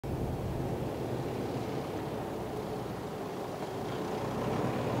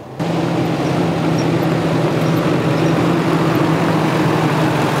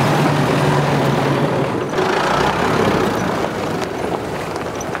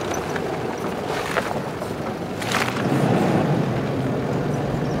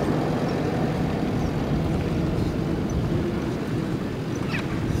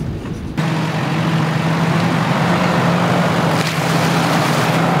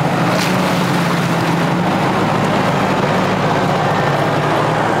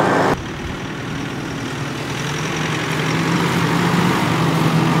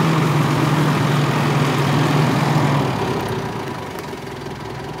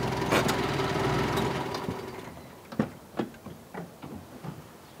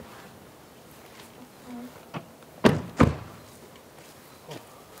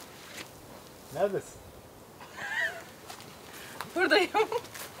Neredesin? Buradayım.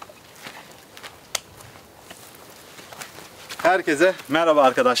 Herkese merhaba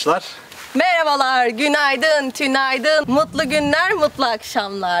arkadaşlar. Merhabalar, günaydın, tünaydın, mutlu günler, mutlu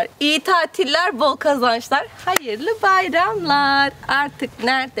akşamlar, iyi tatiller, bol kazançlar, hayırlı bayramlar. Artık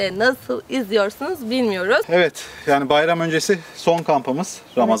nerede, nasıl izliyorsunuz bilmiyoruz. Evet, yani bayram öncesi son kampımız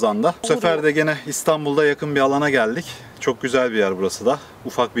Ramazan'da. Bu sefer de gene İstanbul'da yakın bir alana geldik. Çok güzel bir yer burası da.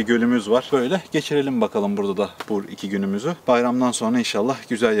 Ufak bir gölümüz var. Böyle geçirelim bakalım burada da bu 2 günümüzü. Bayramdan sonra inşallah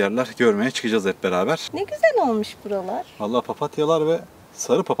güzel yerler görmeye çıkacağız hep beraber. Ne güzel olmuş buralar. Vallahi papatyalar ve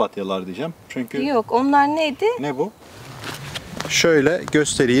sarı papatyalar diyeceğim. Çünkü Yok, onlar neydi? ne bu? Şöyle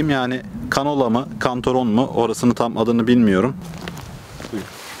göstereyim, yani kanola mı, kantaron mu, orasını tam adını bilmiyorum. Buyur,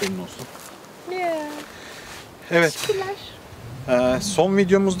 benim olsun. Yeah. Evet. Son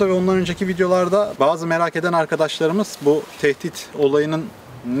videomuzda ve ondan önceki videolarda bazı merak eden arkadaşlarımız bu tehdit olayının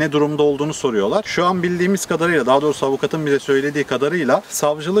ne durumda olduğunu soruyorlar. Şu an bildiğimiz kadarıyla, daha doğrusu avukatın bize söylediği kadarıyla,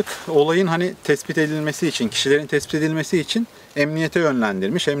 savcılık olayın hani tespit edilmesi için, kişilerin tespit edilmesi için emniyete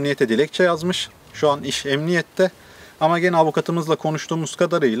yönlendirmiş. Emniyete dilekçe yazmış. Şu an iş emniyette. Ama gene avukatımızla konuştuğumuz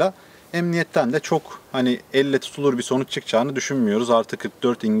kadarıyla emniyetten de çok hani elle tutulur bir sonuç çıkacağını düşünmüyoruz. Artı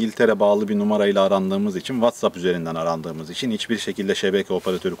 44 İngiltere bağlı bir numarayla arandığımız için, WhatsApp üzerinden arandığımız için, hiçbir şekilde şebeke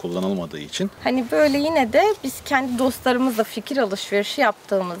operatörü kullanılmadığı için. Hani böyle yine de biz kendi dostlarımızla fikir alışverişi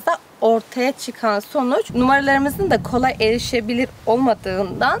yaptığımızda ortaya çıkan sonuç numaralarımızın da kolay erişebilir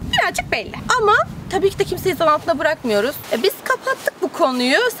olmadığından birazcık belli. Ama tabii ki de kimseyi zan altında bırakmıyoruz. Biz kapattık bu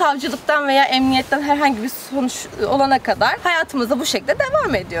konuyu. Savcılıktan veya emniyetten herhangi bir sonuç olana kadar hayatımıza bu şekilde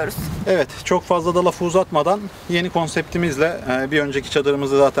devam ediyoruz. Evet, çok fazla da lafı uzatmadan yeni konseptimizle bir önceki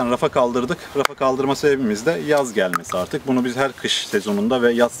çadırımızı zaten rafa kaldırdık. Rafa kaldırma sebebimiz de yaz gelmesi artık. Bunu biz her kış sezonunda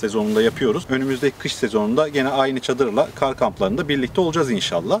ve yaz sezonunda yapıyoruz. Önümüzdeki kış sezonunda gene aynı çadırla kar kamplarında birlikte olacağız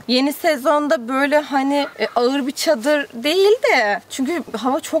inşallah. Yeni sezonda böyle hani ağır bir çadır değil de, çünkü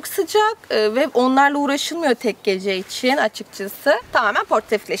hava çok sıcak ve onlarla uğraşılmıyor tek gece için açıkçası. Tamamen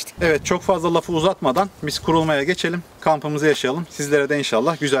portatifleştik. Evet, çok fazla lafı uzatmadan biz kurulmaya geçelim. Kampımızı yaşayalım. Sizlere de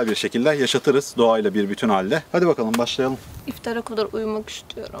inşallah güzel bir şekilde yaşatırız doğayla bir bütün halde. Hadi bakalım başlayalım. İftara kadar uyumak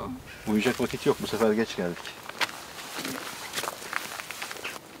istiyorum. Uyuyacak vakit yok, bu sefer geç geldik.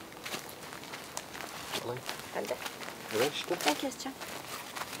 Hadi. Evet işte. Ben keseceğim.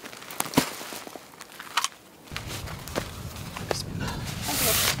 Bismillah. Hadi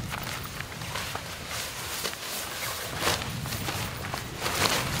bakalım.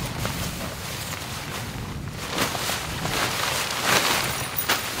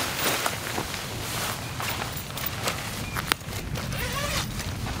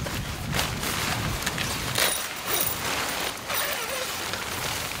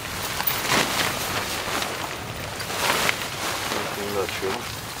 Bunu da açıyorum.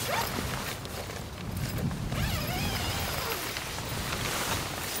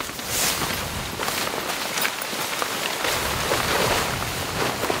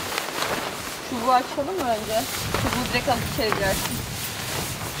 Çubuğu açalım mı önce? Çubuğu direkt alıp içeri girersin.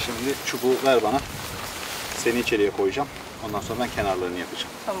 Şimdi çubuğu ver bana. Seni içeriye koyacağım. Ondan sonra ben kenarlarını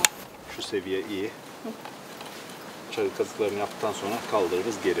yapacağım. Tamam. Şu seviye iyi. Çadır kazıklarını yaptıktan sonra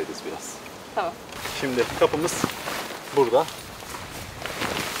kaldırırız, gereriz biraz. Tamam. Şimdi kapımız burada.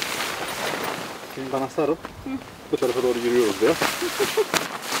 Şimdi bana sarıl. Bu tarafa doğru yürüyoruz biraz.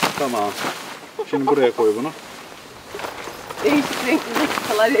 Tamam. Şimdi buraya koy bunu. Değişik renkli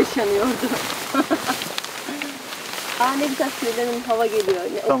dakikalar yaşanıyordu. Ne güzel sinirlerim, hava geliyor.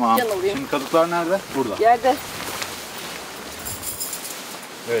 Tamam. Oksijen alayım. Şimdi kazıklar nerede? Burada. Yerde.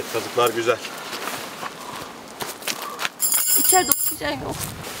 Evet, kazıklar güzel. İçeride oksijen yok.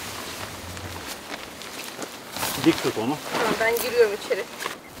 Dik tut onu. Tamam, ben giriyorum içeri.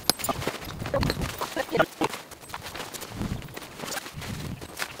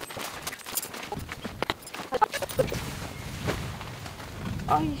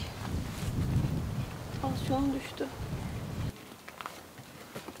 Ay. Tansiyonum düştü.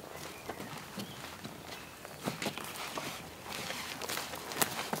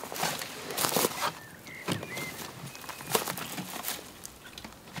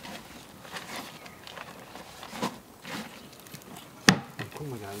 Uykun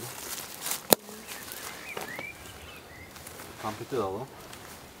mu geldi? Kampeti de alalım.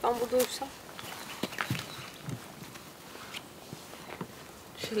 Ben burada uyusam.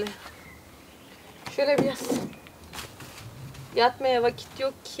 Şöyle biraz. Yatmaya vakit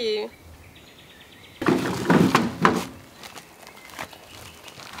yok ki.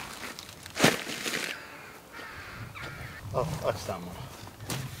 Al, aç sen bunu.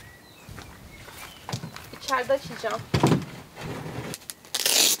 İçeride açacağım.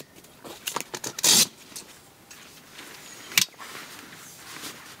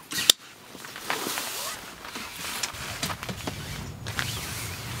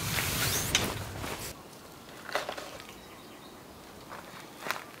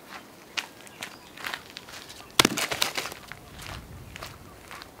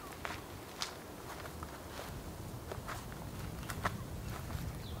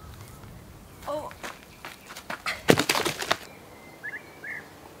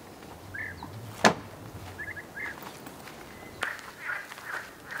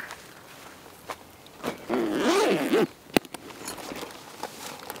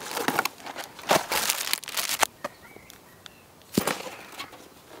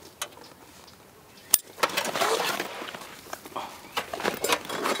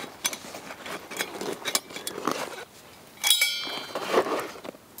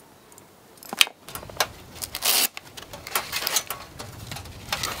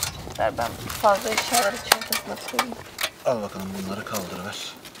 ver, ben fazla eşyaları çantasına koyayım. Al bakalım, bunları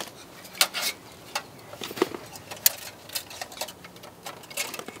kaldırıver.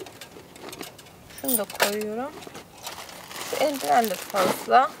 Şunu da koyuyorum. Şu eldiven de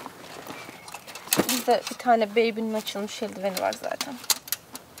fazla. Bizde bir tane baby'nin açılmış eldiveni var zaten.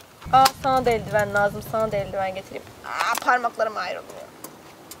 Aa, sana da eldiven lazım. Sana da eldiven getireyim. Aa, parmaklarım ayrılmıyor.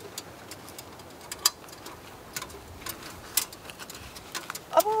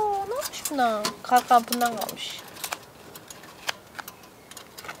 Abo, ne yapmış buna? Kar kampından kalmış.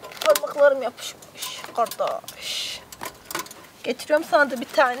 Parmaklarım yapışmış kardeş. Getiriyorum sana da bir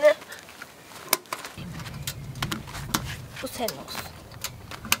tane. Bu senin olsun.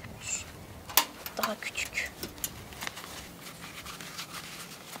 Daha küçük.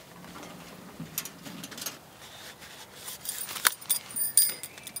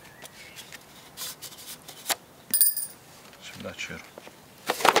 Şimdi açıyorum.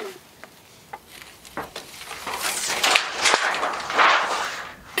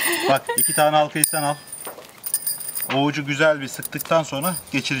 Bak, 2 tane halkayı sen al. O ucu güzel bir sıktıktan sonra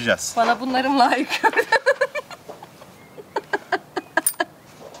geçireceğiz. Bana bunların layık.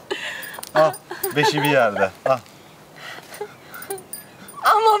 Al, 5'i bir yerde. Al.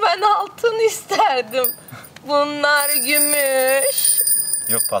 Ama ben altın isterdim. Bunlar gümüş.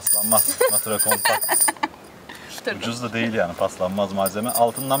 Yok, paslanmaz. Natura kompakt. Ucuz da değil yani, paslanmaz malzeme.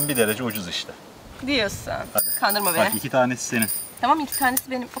 Altından bir derece ucuz işte. Diyorsun. Hadi. Kandırma beni. Bak, 2 tanesi senin. Tamam, 2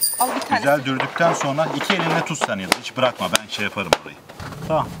 tanesi benim. Al bir tanesi. Güzel dürdükten sonra 2 elinle tut sen ya da hiç bırakma, ben şey yaparım orayı.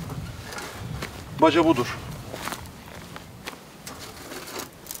 Tamam. Baca budur.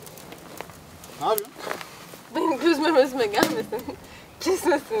 Ne yapıyorsun? Benim gözüme gelmesin.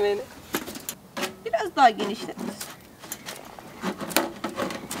 Kesmesin beni. Biraz daha genişlet.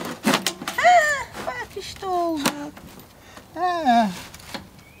 Bak işte oldu.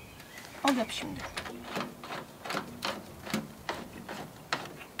 Al yap şimdi.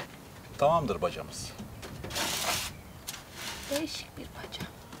 Tamamdır bacamız. Değişik bir baca.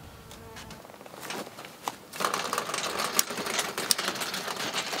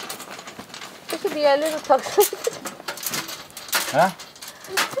 Peki diğerleri taksaydı. He?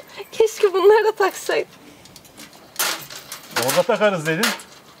 Keşke bunları da taksaydı. Orada takarız dedin.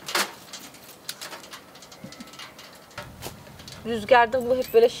 Rüzgarda bu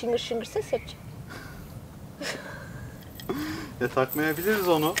hep böyle şıngır şıngır ses yapacak. Takmayabiliriz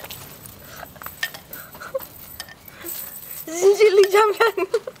onu. Zincirleyeceğim yani.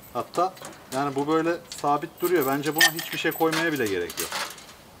 Hatta yani bu böyle sabit duruyor. Bence buna hiçbir şey koymaya bile gerek yok.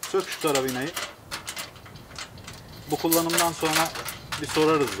 Sök şu karabinayı. Bu kullanımdan sonra bir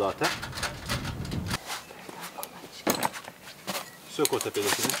sorarız zaten. Sök o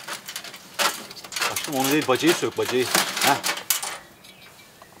tepedekini. Aşkım onu değil, bacayı sök, bacayı. Heh.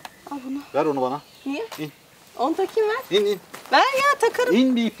 Al bunu. Ver onu bana. Niye? İn. Onu takayım ver. İn. Ver ya, takarım.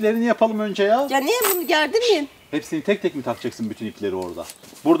 İn, bir iplerini yapalım önce ya. Ya niye bunu gerdirmeyin? Hepsini tek tek mi takacaksın, bütün ipleri orada?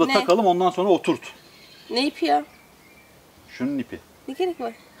 Burada Ne? takalım, ondan sonra oturt. Ne ipi ya? Şunun ipi. Ne gerek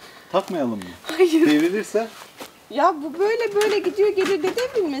var? Takmayalım mı? Hayır. Devrilirse. Ya bu böyle gidiyor gelir,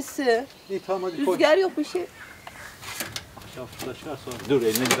 neden bilmesi? İyi, tamam, hadi koy. Rüzgar yok bir şey. Şurada çıkar sonra. Dur,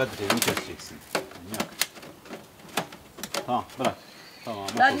 eline dikkat et, elini keseceksin. Yok. Tamam, bırak. Tamam.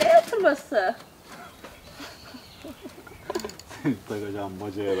 Ya ne yatırması? Takacağım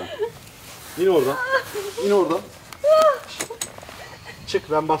bacaya ben. İn oradan. İn oradan.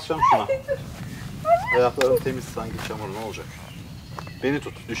 Çık, ben basacağım şuna. Ayaklarım temiz sanki, çamur, ne olacak? Beni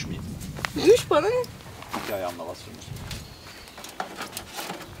tut, düşmeyeyim. Düş bana ne? İki ayağımla basıyorum.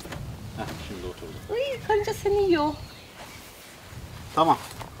 Heh, şimdi oturdum. Ay, karınca seni yiyor. Tamam.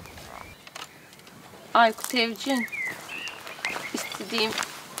 Aykut Evcin. İstediğim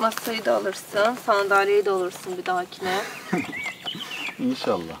masayı da alırsın, sandalyeyi de alırsın bir dahakine.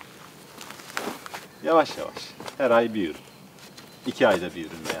 İnşallah. Yavaş yavaş. Her ay bir ürün. 2 ayda bir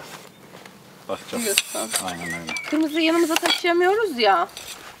ürün veya. Bakacağız. Diyorsun. Aynen öyle. Kırmızı yanımıza taşıyamıyoruz ya.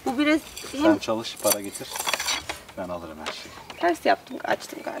 Bu biraz Sen çalış, para getir. Ben alırım her şeyi. ters yaptım,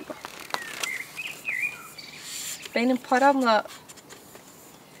 açtım galiba. Benim paramla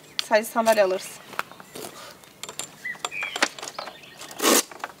sadece sandalye alırsın.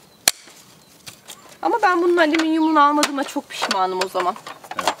 Ama ben bunun alüminyumunu almadığıma çok pişmanım o zaman.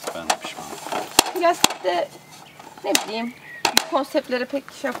 Evet, ben de pişmanım. Plastikte ne bileyim, bu konseptlere pek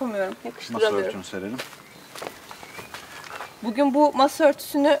şey yapamıyorum, Masa yakıştıramıyorum. örtünü serelim. Bugün bu masa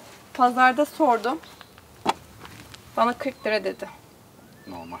örtüsünü pazarda sordum. Bana 40 lira dedi.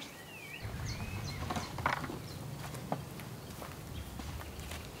 Normal.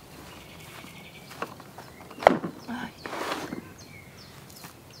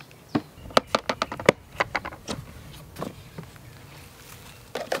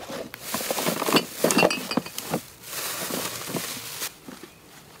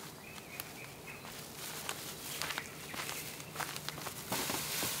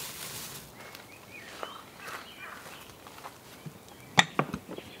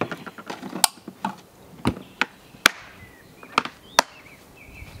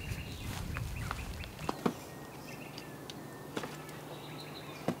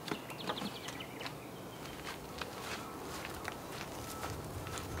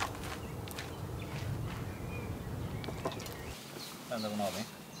 Ben de bunu alayım.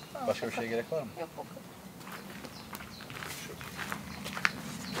 Başka bir şeye gerek var mı? Yok o kadar.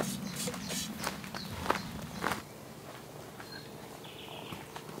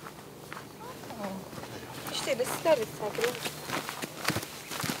 İşte de sileriz sanki.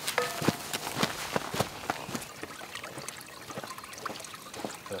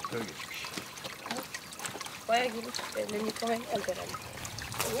 Traktör geçmiş. Bayağı geniş. Ellerini yıkamaya geldi herhalde.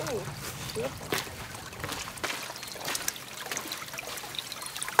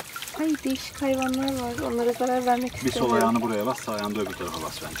 Ay değişik hayvanlar var. Onlara zarar vermek Bir istemiyorum. sol ayağını buraya bas, sağ ayağını da öbür tarafa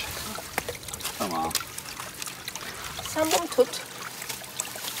bas bence. Tamam. Sen bunu tut.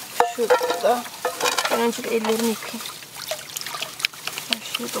 Şurada. Ben önce bir ellerimi yıkayayım.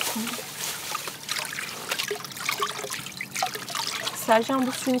 Her şeye dokundum. Sercan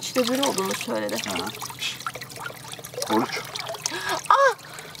bu suyun içinde böyle olduğunu söyledi. Ha. Oruç.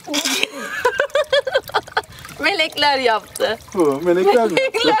 Melekler yaptı. Melekler mi?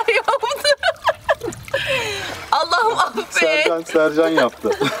 Melekler yaptı. Allah'ım affet. Sercan yaptı.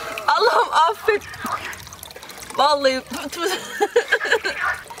 Allah'ım affet. Vallahi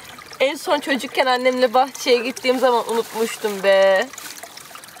en son çocukken annemle bahçeye gittiğim zaman unutmuştum be.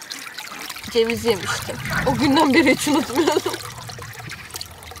 Ceviz yemiştim. O günden beri hiç unutmuyorum.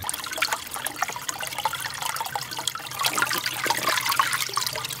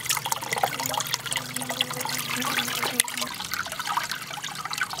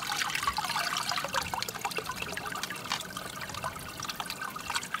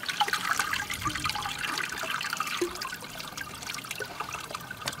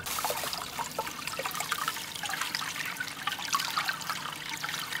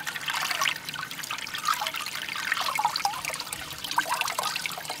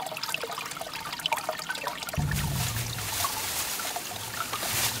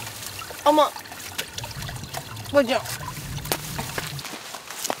 Ama bacım.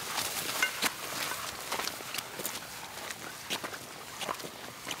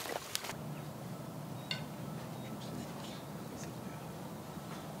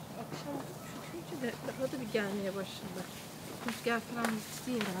 Akşam üşütünce de daha da bir gelmeye başladı. Rüzgar falan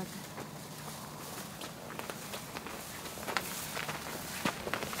değil herhalde.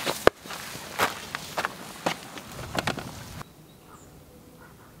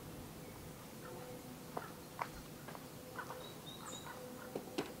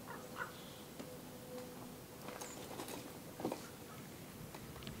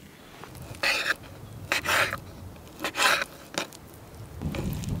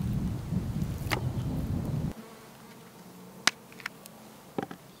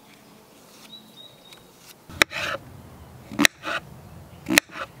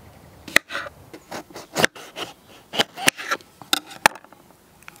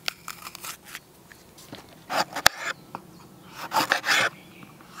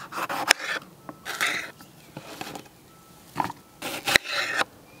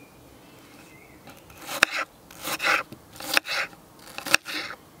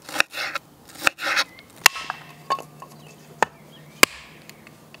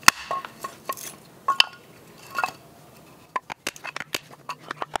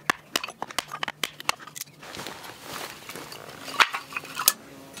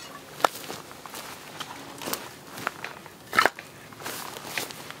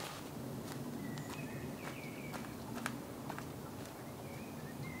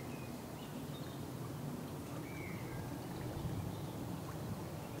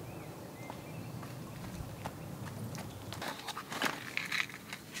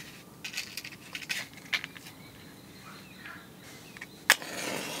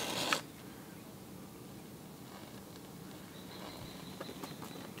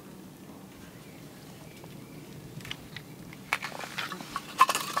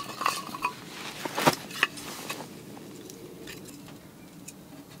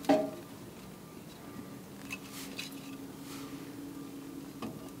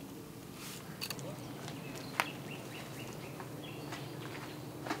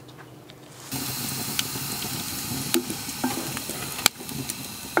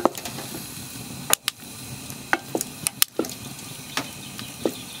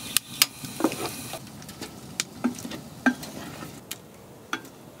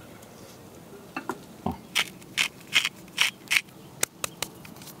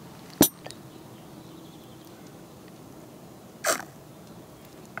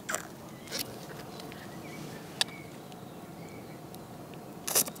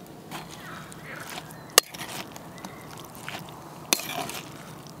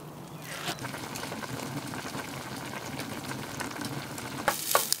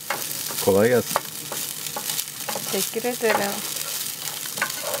 Kolay gelsin. Teşekkür ederim.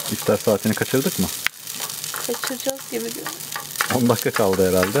 İftar saatini kaçırdık mı? Kaçıracağız gibi diyor. 10 dakika kaldı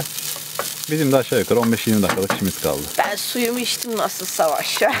herhalde. Bizim de aşağı yukarı 15-20 dakikalık işimiz kaldı. Ben suyumu içtim nasıl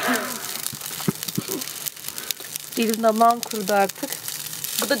savaşa. Dilim damağım kurudu artık.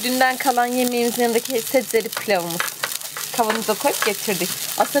 Bu da dünden kalan yemeğimizin yanındaki sebzeli pilavımız. Kavanoza koyup getirdik.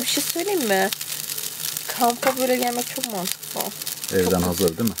 Aslında bir şey söyleyeyim mi? Kampa böyle gelmek çok mantıklı. Evden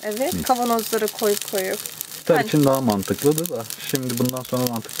hazır değil mi? Evet, kavanozlara koyup. İftar için daha mantıklıdır da şimdi bundan sonra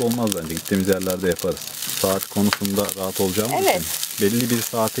mantıklı olmaz bence. Gittiğimiz yerlerde yaparız. Saat konusunda rahat olacağımız için belli bir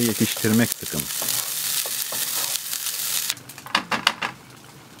saate yetiştirmek sıkıntı.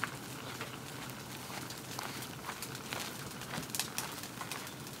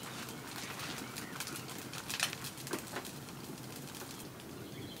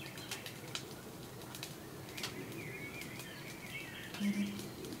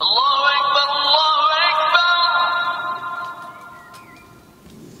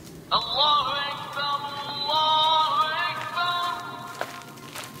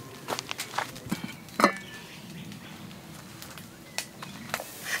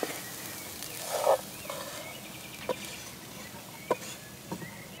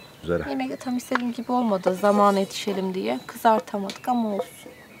 Yemek de tam istediğim gibi olmadı. Zamana yetişelim diye. Kızartamadık ama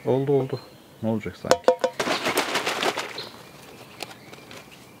olsun. Oldu. Ne olacak sanki?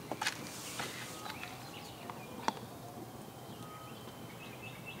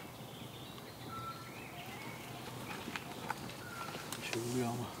 Çeviriyor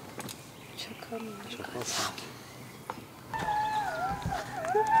ama. Çakal sanki.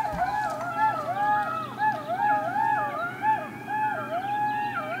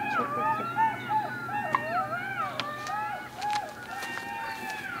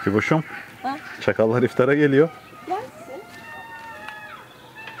 Fiboşum, çakallar iftara geliyor. Gelsin.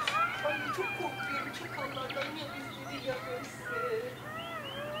 Ay çok korkuyorum çakallardan ya bizleri ya görse.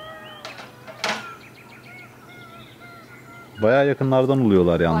 Bayağı yakınlardan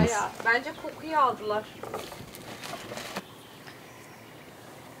oluyorlar yalnız. Bayağı. Bence kokuyu aldılar.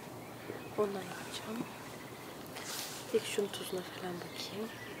 Ondan yapacağım. İlk şunun tuzuna falan bakayım.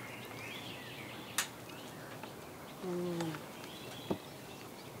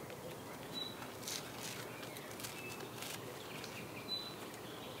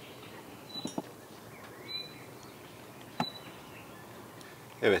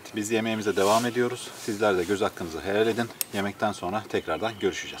 Evet, biz yemeğimize devam ediyoruz. Sizler de göz hakkınızı helal edin. Yemekten sonra tekrardan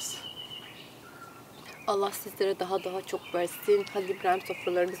görüşeceğiz. Allah sizlere daha çok versin. Halil İbrahim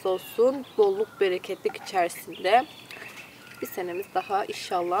sofralarınız olsun. Bolluk, bereketlik içerisinde. Bir senemiz daha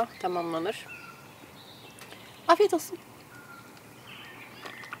inşallah tamamlanır. Afiyet olsun.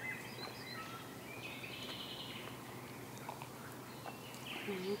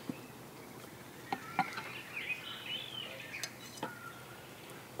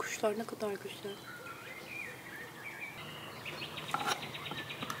 Kuşlar ne kadar güzel.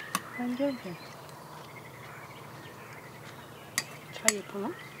 Ben gördüm. Çay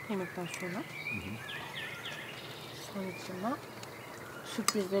yapalım yemekten sonra. Sonrasında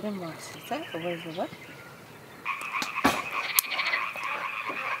sürprizlerim var size. Ivır.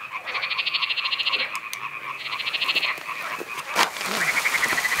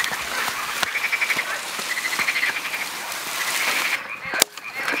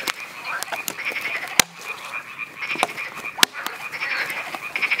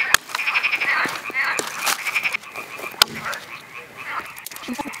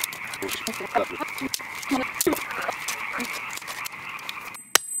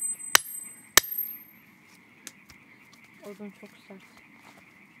 Odun çok sert.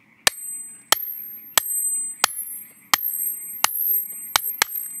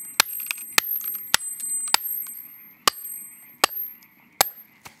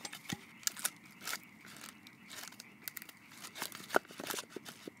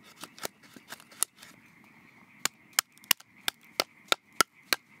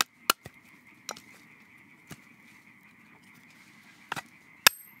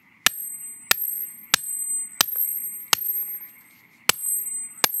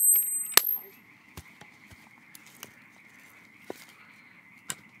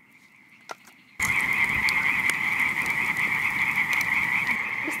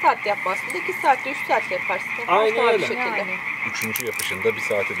 Saat yapmazsın. 2 saatte 3 saatte yaparsın. Aynen öyle. Yani. Üçüncü yapışında bir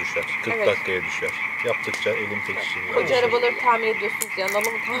saate düşer. 40 dakikaya düşer. Yaptıkça elim pekişiyor. Koca arabaları tamir ediyorsunuz ya.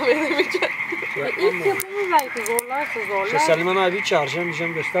 Nalımı tamir edemeyeceğim. İlk yapımı belki zorlarsa zorlar. İşte Selman abi çağıracağım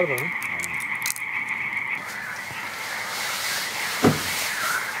diyeceğim göster bana.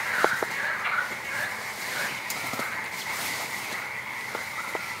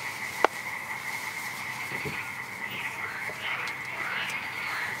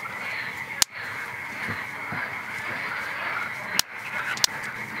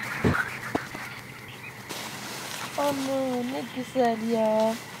 Ne güzel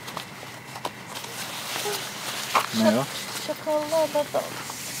ya. Ne o? Şakallarla da.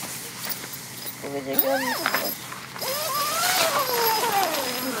 Bu gece görmüşler.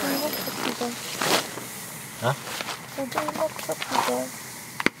 Bak çok güzel. Ha? Bak çok güzel.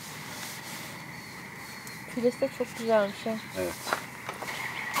 Küresi de çok güzelmiş ha. Evet.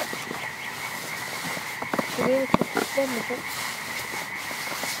 Buraya çok yüklenmedi.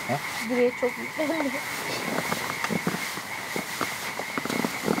 Ha? Buraya çok yüklenmedi.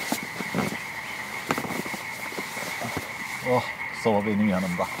 Oh, soba benim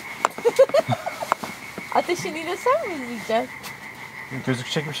yanımda. Ateşini yine sen mi izleyeceksin?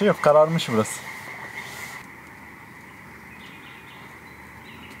 Gözükecek bir şey yok, kararmış burası.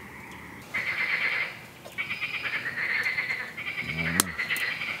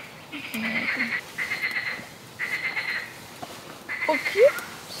 Bakayım.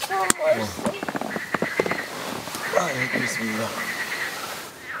 Sen varsın. Ay, bismillah.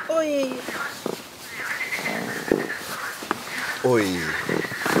 Oy. Oy.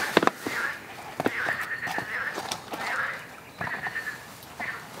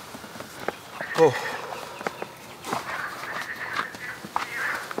 Oh.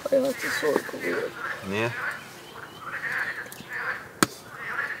 Hayatı sorguluyor. Niye?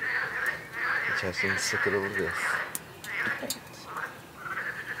 İçerisinde sıkılır biraz. Evet.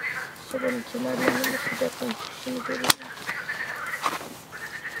 Sobanın kenarlarında sıcaktan çıkışını görüyorum.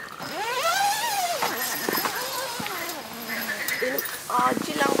 Benim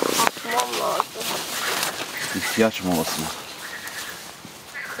acilen kalkmam lazım. İhtiyaç molası mı?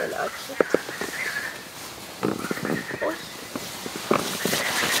 Felaket. Oy.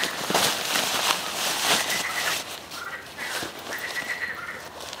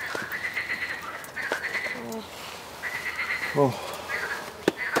 Oh.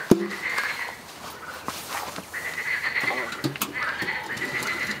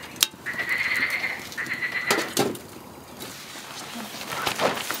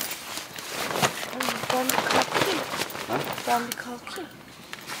 Ben bir kalkayım. Ha? Ben bir kalkayım.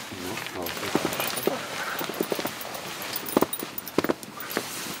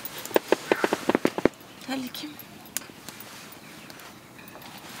 Terlikim.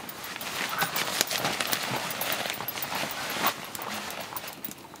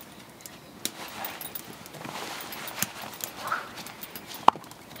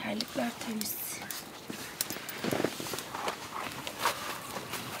 Terlikler temiz.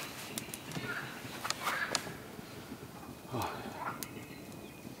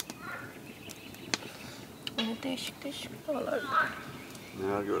 Ne değişik değişik havalar.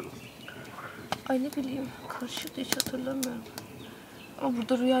 Neler gördün? Ay ne bileyim, karışık hiç hatırlamıyorum. Ama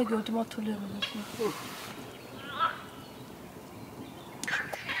burada rüya gördüm, hatırlıyorum.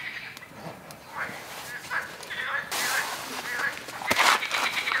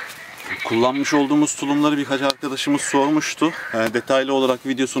 Kullanmış olduğumuz tulumları birkaç arkadaşımız sormuştu. Detaylı olarak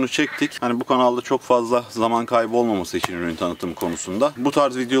videosunu çektik. Hani bu kanalda çok fazla zaman kaybı olmaması için ürün tanıtım konusunda. Bu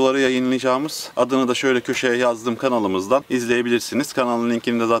tarz videoları yayınlayacağımız, adını da şöyle köşeye yazdığım kanalımızdan izleyebilirsiniz. Kanalın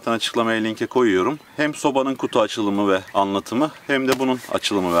linkini de zaten açıklamaya linke koyuyorum. Hem sobanın kutu açılımı ve anlatımı hem de bunun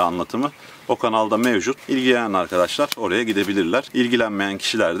açılımı ve anlatımı o kanalda mevcut. İlgilenen arkadaşlar oraya gidebilirler. İlgilenmeyen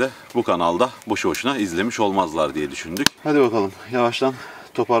kişiler de bu kanalda boşu boşuna izlemiş olmazlar diye düşündük. Hadi bakalım yavaştan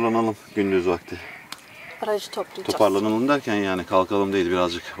toparlanalım gündüz vakti. Aracı toplayacağız. Toparlanalım derken yani kalkalım değil,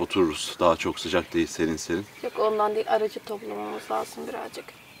 birazcık otururuz. Daha çok sıcak değil, serin serin. Yok ondan değil, aracı toplamamız lazım birazcık.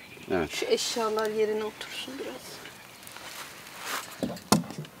 Evet. Şu eşyalar yerine otursun biraz.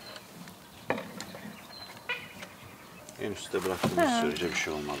 En üstte bıraktığımız sürece bir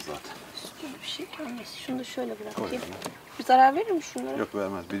şey olmaz zaten. Üstüne bir şey gelmez. Şunu da şöyle bırakayım. Koy. Bir zarar verir mi şunlara? Yok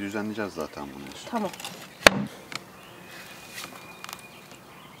vermez. Bir düzenleyeceğiz zaten bunu. Tamam.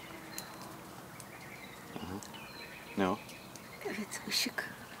 Ne o? Evet, ışık.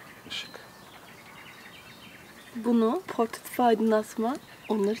 Işık. Bunu portatif aydınlatma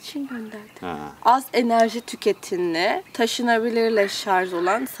onlar için gönderdim. Ha. Az enerji tüketimli, taşınabilirle şarj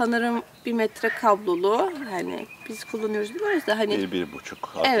olan, sanırım 1 metre kablolu, yani biz kullanıyoruz biliyoruz da hani 1-1,5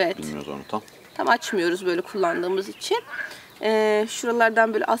 artık Evet. bilmiyoruz onu tam. tam açmıyoruz böyle kullandığımız için.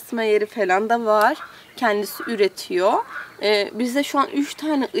 Şuralardan böyle asma yeri falan da var. Kendisi üretiyor. Bizde şu an 3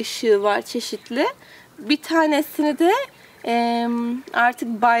 tane ışığı var çeşitli. Bir tanesini de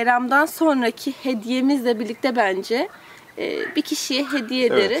artık bayramdan sonraki hediyemizle birlikte bence bir kişiye hediye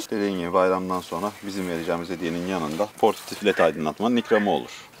ederiz. Evet, dediğin gibi bayramdan sonra bizim vereceğimiz hediyenin yanında portatif led aydınlatmanın ikramı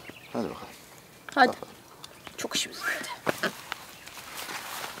olur. Hadi bakalım. Hadi. Çok işimiz var.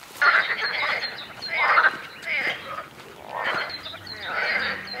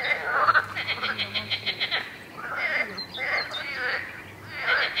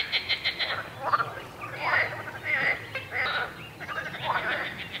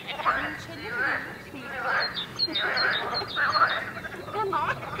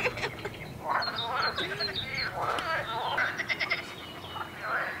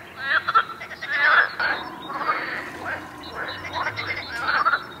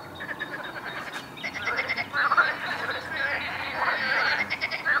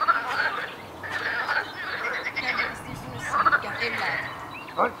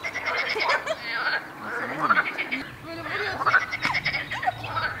 Böyle vuruyor.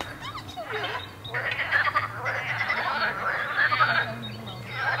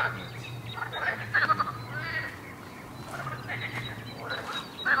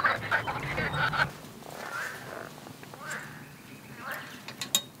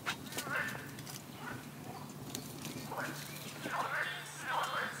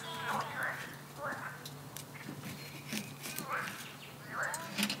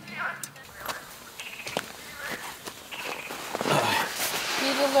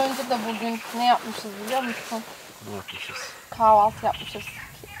 Bir yıl önce de bugün ne yapmışız biliyor musun? Ne yapmışız? Kahvaltı yapmışız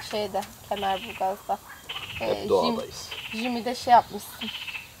şeyde, Kemerburgaz'da. Hep doğadayız. Jimmy'de şey yapmışsın.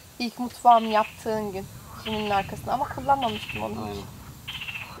 İlk mutfağımı yaptığın gün. Jimmy'nin arkasında ama kullanmamıştım onu hiç.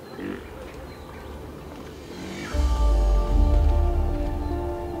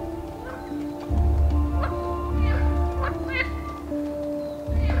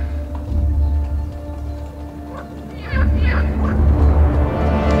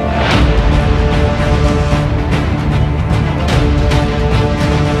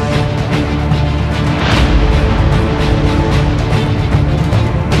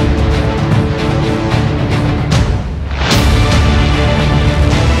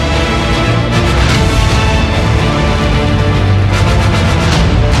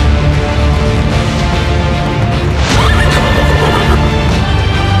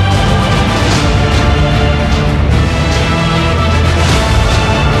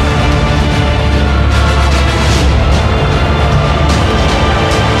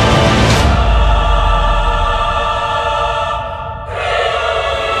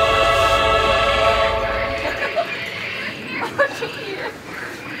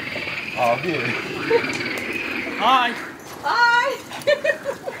 Abi. Hay. Ay!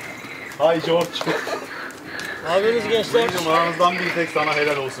 Hi George. Ne yapıyorsunuz gençler? Bugün aramızdan bir tek sana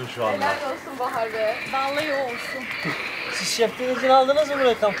helal olsun şu anda. Helal olsun Bahar be. Vallahi olsun. Siz şeften izin aldınız mı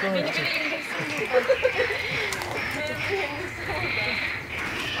buraya kamp kurmak için?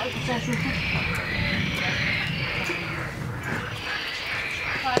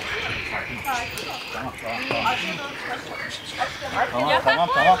 Tamam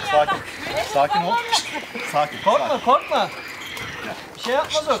sakin. Sakin ol. Sakin. Korkma. Bir şey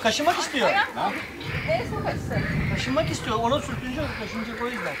yapmaz o. Kaşımak istiyor. Neresi o kaçsın? Kaşınmak istiyor. Ona sürtünce kaşınacak o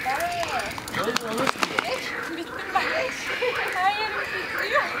yüzden. O yüzden ona sürtüyor. Bittim ben. Her yerim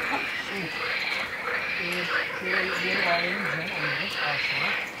titriyor.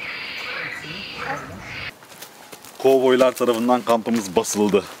 Kovboylar tarafından kampımız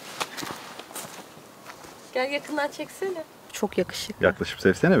basıldı. Gel yakından çeksene. Çok yakışıklı. Yaklaşıp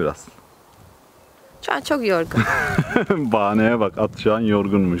sevsene biraz. Şu an çok yorgun. Bahaneye bak, at şu an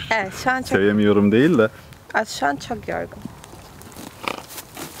yorgunmuş. Evet şu an çok, Sevemiyorum değil de. şu an çok yorgun.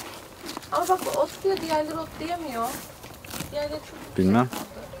 Ama bak bu otluyor, diğerleri otlayamıyor. Diğerleri çok Bilmem.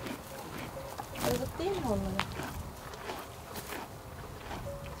 yazık değil mi onlara?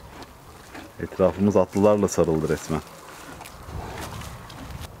 Etrafımız atlılarla sarıldı resmen.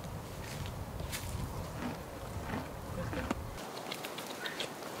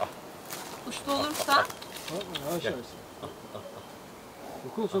 Uçlu olursa Yavaş.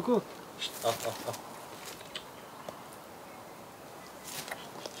 Sokul.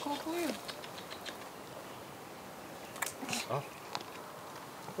 kokuyor.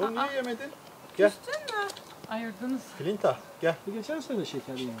 Onu niye yemedin? Gel. Düştün mü? Ayırdınız. Filinta gel. Geçen sene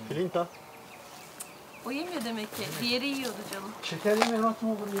şeker yemeği. Filinta. O yemiyor demek ki. Diğeri yiyordu canım. Şeker yemeği nasıl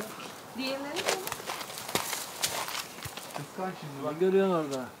olur ya? Diğerleri de Kıskanç şimdi bak. Görüyorsun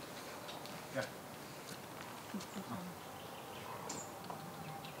orada. Gel.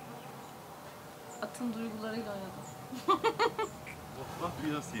 atın duygularıyla oynadım. Bak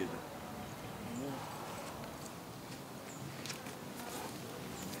bir nasıl yedi.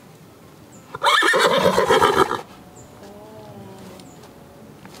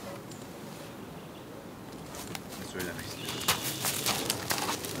 Ne söylemek istiyorsun?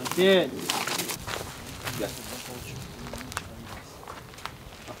 Hadi. Gel.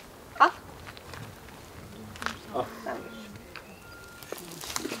 Al. Al.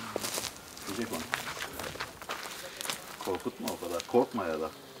 Yiyecek onu. Korkutma o kadar. Korkma ya da.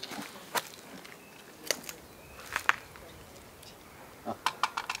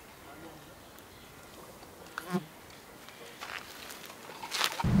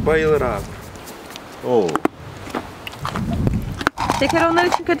 Bayılır abi. Oo. Şeker onlar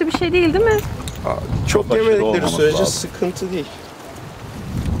için kötü bir şey değil mi? Çok aşırı yemedikleri olmaması sürece lazım. sıkıntı değil.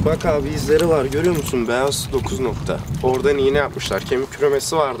 Bak abi izleri var görüyor musun? Beyaz 9 nokta. Oradan iğne yapmışlar. Kemik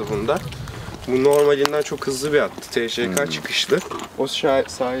küremesi vardı bunda. Bu normalinden çok hızlı bir attı. TŞK çıkışlı. O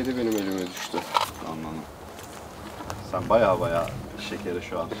sayede benim elime düştü. Anladım. Sen baya şekeri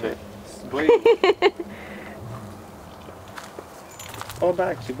şu an O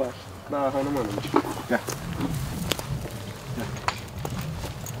belki var. Daha hanım. Gel.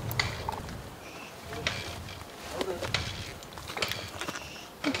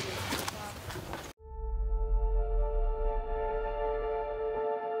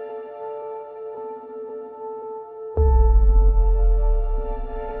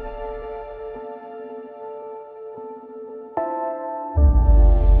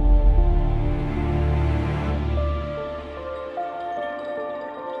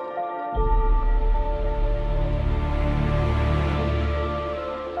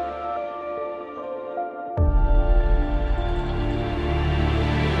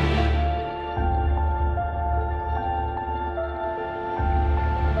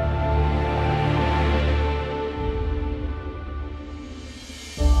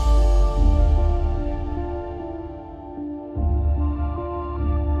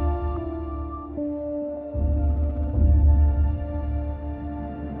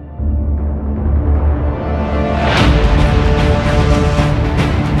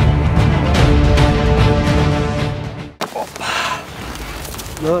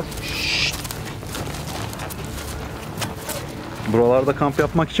 Buralarda kamp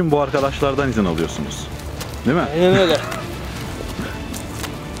yapmak için bu arkadaşlardan izin alıyorsunuz. Değil mi? Aynen öyle.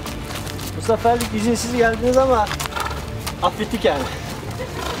 Bu seferlik izinsiz geldiniz ama affettik yani.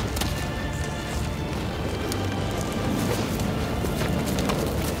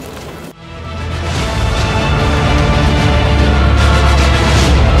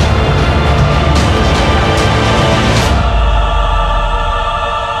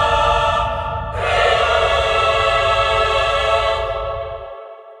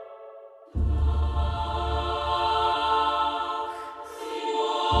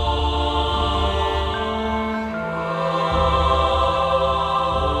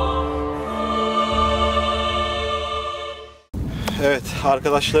 Evet,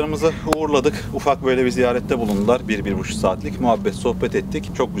 arkadaşlarımızı uğurladık. Ufak böyle bir ziyarette bulundular. 1-1,5 saatlik muhabbet, sohbet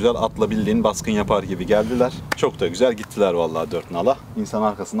ettik. Çok güzel, atla bildiğin baskın yapar gibi geldiler. Çok da güzel gittiler vallahi 4 nala. İnsan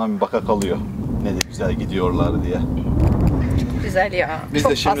arkasından bir baka kalıyor. Ne de güzel gidiyorlar diye. Güzel ya. Biz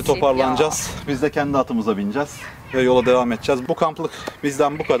Çok de şimdi asil toparlanacağız. Biz de kendi atımıza bineceğiz ve yola devam edeceğiz. Bu kamplık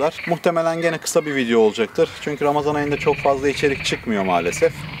bizden bu kadar. Muhtemelen gene kısa bir video olacaktır. Çünkü Ramazan ayında çok fazla içerik çıkmıyor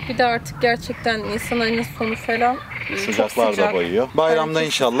maalesef. Bir de artık gerçekten Nisan ayının sonu falan Sıcaklar çok sıcak. da bayıyor. Bayramda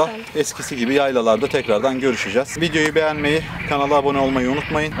Herkes inşallah sıcak. eskisi gibi yaylalarda tekrardan görüşeceğiz. Videoyu beğenmeyi, kanala abone olmayı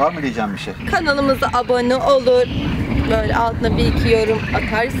unutmayın. Var mı diyeceğim bir şey? Kanalımıza abone olur. Böyle altına bir iki yorum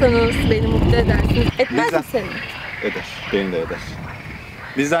atarsanız beni mutlu edersiniz. Etmez Bizden- mi seni? Eder. Beni de eder.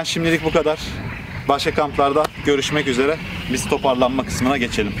 Bizden şimdilik bu kadar. Başka kamplarda görüşmek üzere. Biz toparlanma kısmına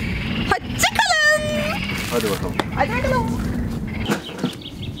geçelim. Hoşçakalın. Hadi bakalım. Hadi bakalım.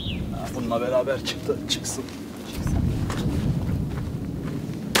 Bununla beraber çıksın.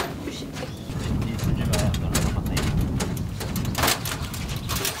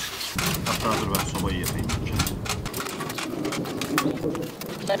 Hatta dur ben sobayı yapayım.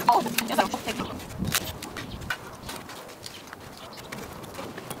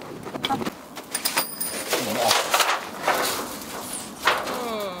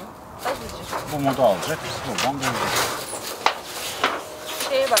 Bu modu alacak. Buradan böyle.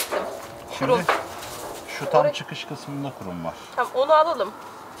 Şeye baktım. Şimdi şu tam çıkış kısmında kurum var. Tamam onu alalım.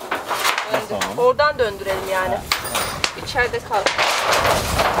 Nasıl alalım? Oradan döndürelim yani. İçeride kal.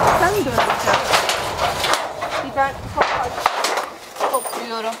 Sen mi döndüreceksin? Bir ben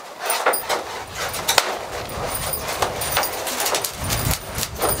topluyorum.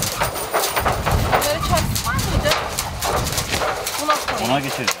 Bunları çarpık var mıydı? Buna koyayım. Ona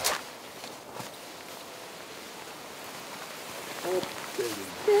geçeceğiz.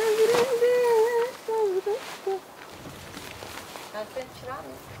 Ben senin çırağın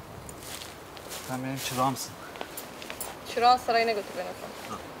mıyım? Sen benim çırağımsın. Çırağın sarayına götür beni o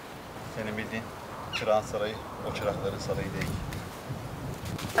zaman. Senin bildiğin çırağın sarayı, o çırakların sarayı değil.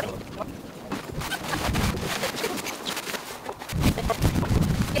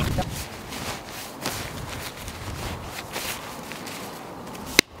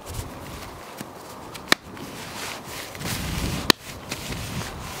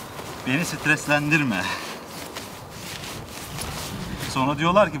 Beni streslendirme. Sonra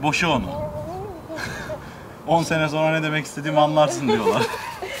diyorlar ki boşa onu. 10 sene sonra ne demek istediğimi anlarsın diyorlar.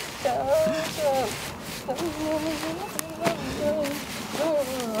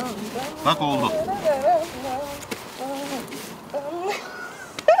 Bak oldu.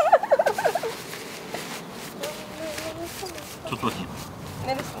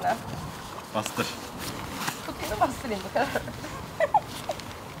 Neresinden? Bastır. Tutayım da bastırayım bu kadar.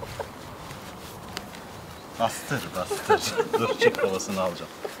 Bastır. Dur çek havasını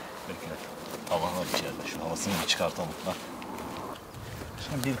alacağım. Bekle. Hava var içeride. Şu havasını bir çıkartalım. Bak.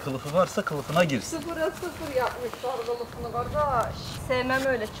 Şimdi bir kılıfı varsa kılıfına girsin. Sıfıra sıfır yapmışlar dolapını kardeş. Sevmem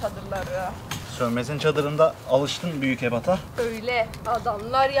öyle çadırları. Sönmez'in çadırında alıştın büyük ebata. Öyle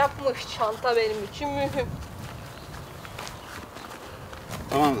adamlar yapmış. Çanta benim için mühim.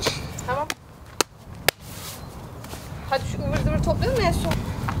 Tamamdır. Tamam. Hadi şu ıvır zıvır toplayalım en son.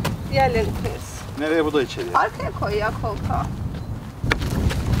 Diğerlerini koyarız. Nereye, bu da içeriye? Arkaya koy ya koltuğa.